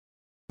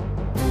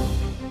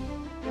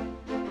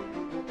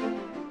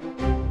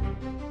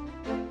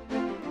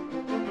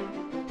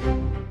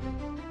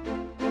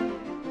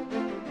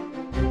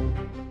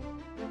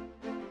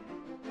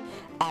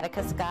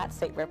Attica Scott,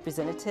 State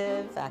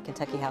Representative,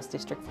 Kentucky House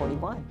District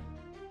 41.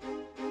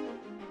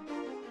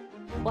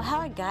 Well, how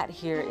I got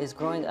here is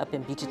growing up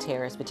in Beecher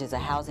Terrace, which is a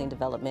housing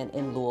development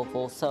in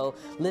Louisville. So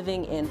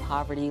living in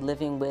poverty,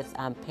 living with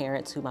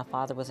parents who my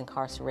father was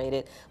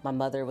incarcerated, my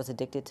mother was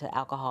addicted to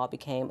alcohol,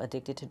 became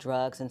addicted to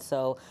drugs. And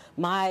so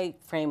my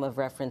frame of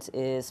reference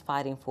is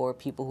fighting for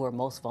people who are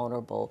most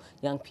vulnerable,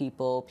 young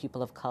people,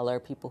 people of color,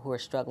 people who are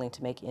struggling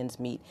to make ends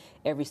meet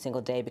every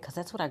single day, because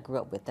that's what I grew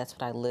up with, that's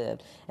what I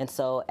lived. And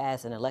so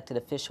as an elected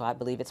official, I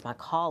believe it's my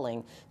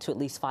calling to at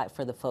least fight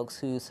for the folks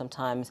who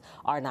sometimes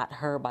are not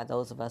heard by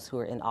those of us who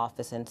are in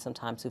office, and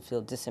sometimes who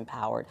feel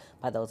disempowered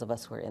by those of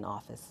us who are in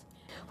office.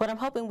 What I'm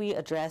hoping we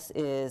address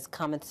is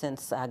common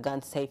sense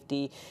gun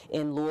safety.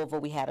 In Louisville,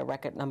 we had a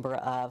record number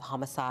of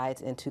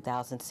homicides in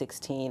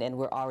 2016, and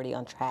we're already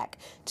on track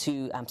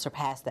to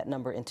surpass that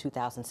number in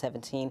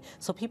 2017.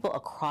 So people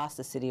across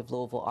the city of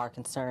Louisville are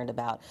concerned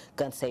about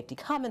gun safety,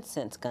 common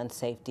sense gun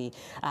safety,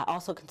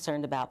 also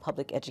concerned about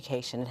public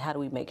education and how do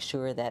we make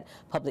sure that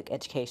public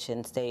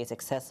education stays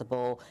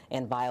accessible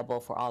and viable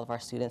for all of our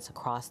students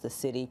across the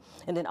city,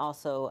 and then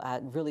also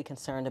really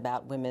concerned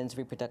about women's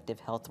reproductive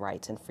health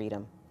rights and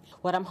freedom.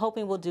 What I'm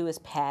hoping we'll do is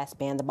pass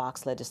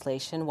ban-the-box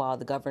legislation. While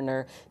the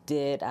governor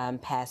did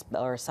pass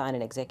or sign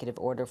an executive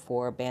order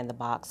for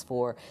ban-the-box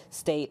for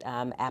state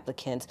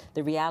applicants,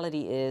 the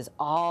reality is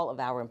all of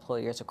our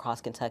employers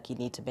across Kentucky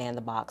need to ban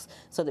the box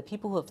so that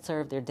people who have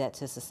served their debt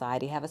to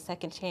society have a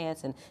second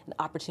chance and an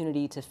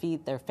opportunity to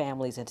feed their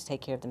families and to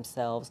take care of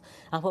themselves.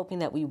 I'm hoping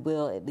that we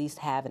will at least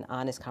have an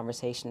honest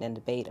conversation and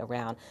debate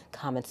around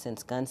common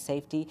sense gun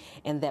safety,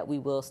 and that we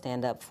will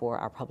stand up for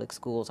our public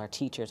schools, our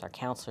teachers, our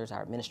counselors,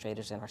 our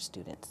administrators, and our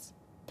students.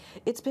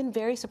 It's been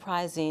very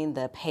surprising,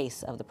 the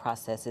pace of the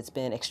process. It's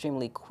been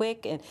extremely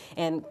quick,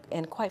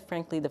 and quite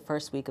frankly, the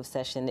first week of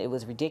session, it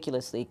was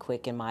ridiculously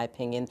quick in my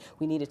opinion.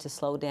 We needed to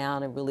slow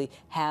down and really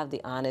have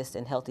the honest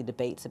and healthy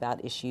debates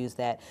about issues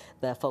that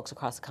the folks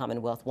across the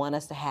Commonwealth want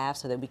us to have,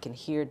 so that we can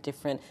hear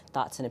different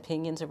thoughts and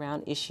opinions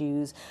around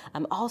issues.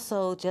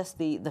 Also, just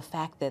the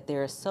fact that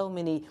there are so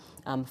many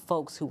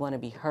folks who want to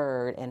be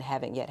heard and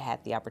haven't yet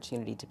had the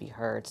opportunity to be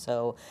heard.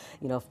 So,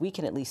 you know, if we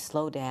can at least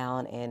slow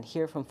down and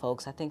hear from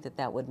folks, I think that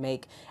that would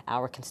make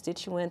our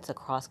constituents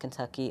across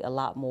Kentucky a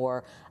lot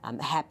more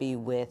happy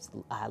with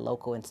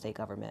local and state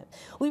government.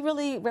 We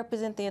really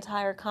represent the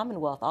entire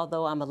Commonwealth.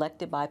 Although I'm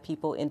elected by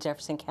people in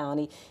Jefferson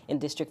County in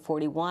District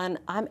 41,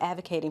 I'm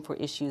advocating for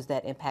issues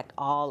that impact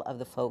all of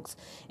the folks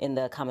in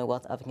the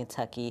Commonwealth of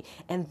Kentucky.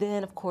 And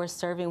then, of course,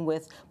 serving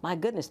with, my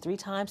goodness, 3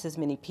 times as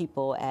many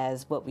people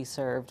as what we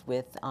served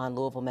with on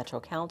Louisville Metro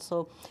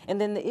Council. And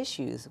then the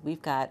issues.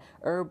 We've got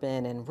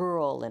urban and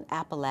rural and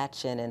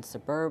Appalachian and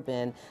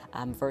suburban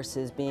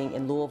versus being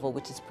in Louisville,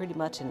 which is pretty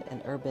much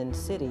an urban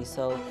city.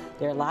 So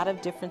there are a lot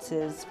of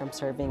differences from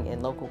serving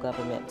in local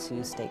government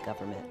to state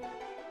government.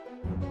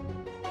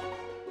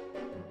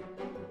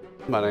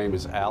 My name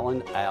is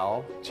Alan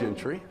Al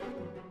Gentry.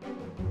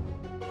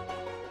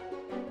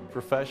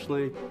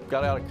 Professionally,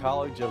 got out of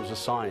college, I was a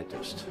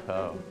scientist,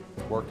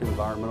 worked in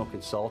environmental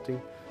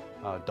consulting.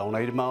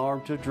 Donated my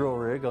arm to a drill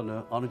rig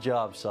on a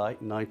job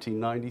site in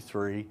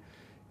 1993,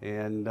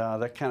 and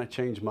that kind of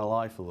changed my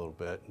life a little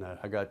bit. And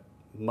I got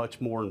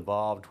much more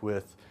involved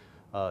with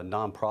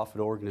nonprofit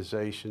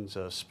organizations,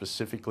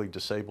 specifically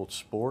disabled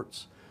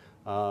sports.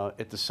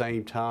 At the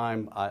same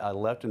time, I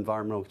left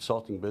environmental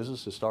consulting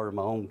business and started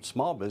my own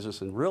small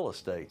business in real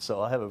estate.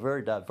 So I have a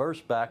very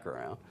diverse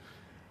background.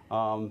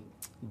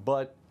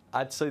 But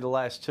I'd say the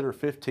last 10 or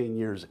 15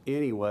 years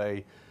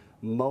anyway,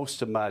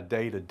 most of my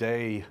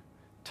day-to-day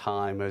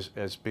time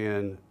has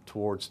been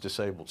towards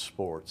disabled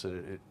sports,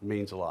 and it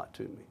means a lot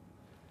to me.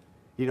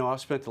 You know,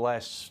 I've spent the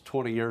last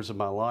 20 years of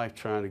my life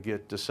trying to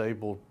get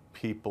disabled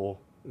people,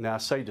 now I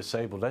say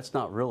disabled, that's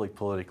not really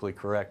politically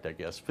correct, I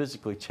guess,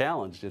 physically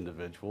challenged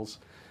individuals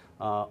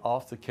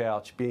off the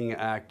couch, being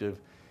active,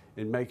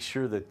 and make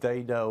sure that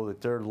they know that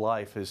their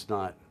life is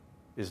not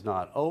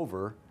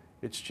over,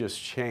 it's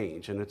just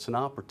change, and it's an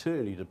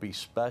opportunity to be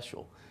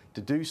special,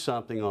 to do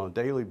something on a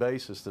daily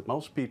basis that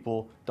most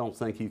people don't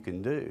think you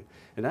can do.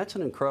 And that's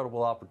an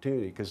incredible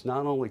opportunity, because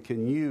not only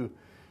can you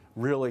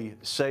really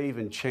save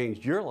and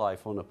change your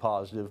life on the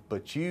positive,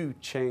 but you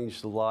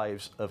change the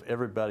lives of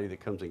everybody that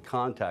comes in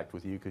contact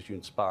with you, because you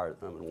inspire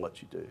them in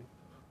what you do.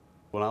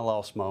 When I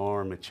lost my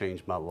arm, it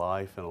changed my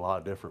life in a lot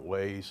of different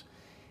ways.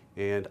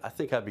 And I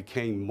think I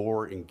became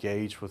more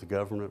engaged with the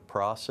government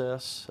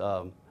process,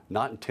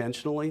 not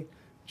intentionally,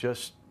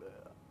 just,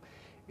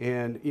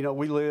 and you know,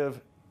 we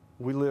live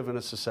in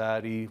a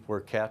society where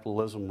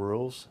capitalism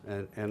rules,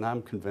 and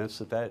I'm convinced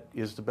that that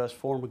is the best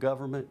form of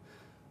government,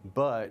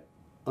 but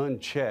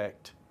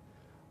unchecked,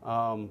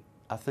 I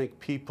think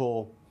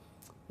people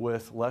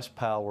with less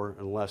power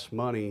and less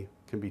money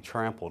can be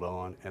trampled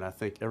on, and I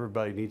think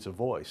everybody needs a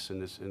voice in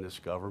this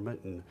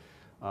government. And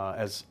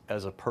as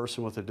a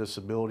person with a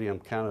disability, I'm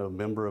kind of a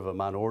member of a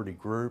minority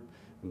group.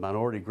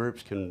 Minority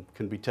groups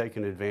can be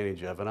taken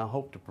advantage of, and I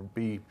hope to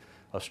be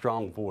a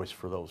strong voice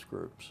for those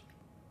groups.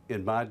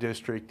 In my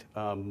district,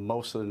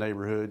 most of the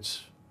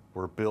neighborhoods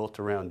were built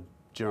around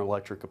General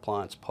Electric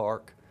Appliance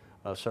Park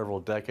several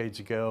decades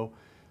ago.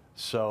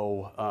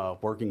 So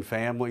working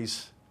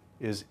families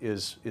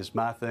is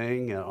my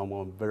thing.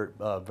 I'm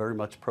very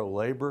much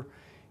pro-labor,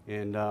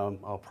 and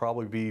I'll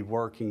probably be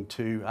working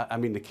to, I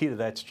mean, the key to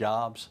that's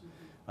jobs.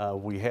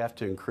 We have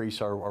to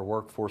increase our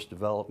workforce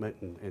development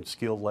and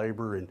skilled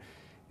labor,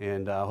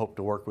 and I hope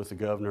to work with the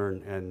governor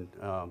and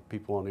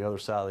people on the other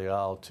side of the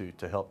aisle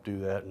to help do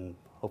that and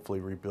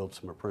hopefully rebuild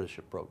some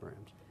apprenticeship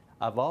programs.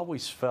 I've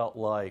always felt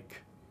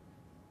like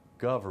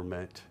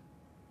government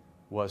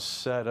was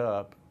set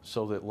up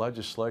so that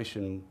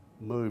legislation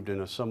moved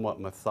in a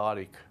somewhat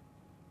methodic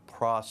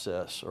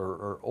process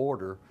or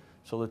order,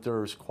 so that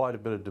there was quite a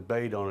bit of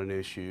debate on an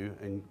issue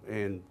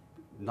and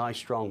nice,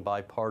 strong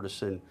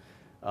bipartisan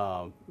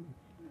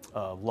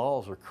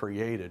laws are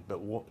created.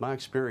 But my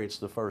experience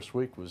the first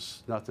week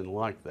was nothing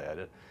like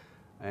that.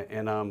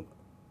 And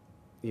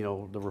you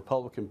know, the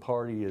Republican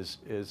Party is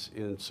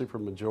in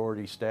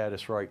supermajority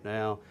status right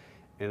now,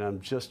 and I'm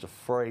just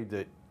afraid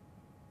that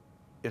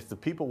if the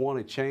people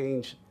wanted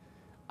change,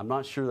 I'm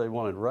not sure they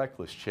wanted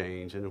reckless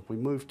change, and if we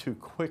move too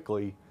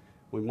quickly,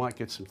 we might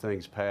get some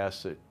things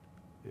passed that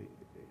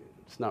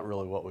it's not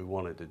really what we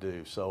wanted to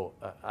do. So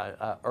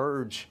I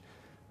urge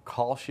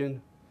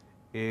caution,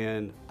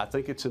 and I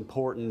think it's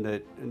important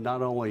that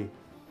not only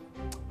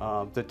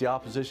that the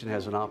opposition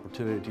has an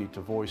opportunity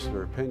to voice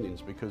their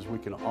opinions, because we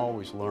can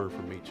always learn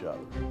from each other.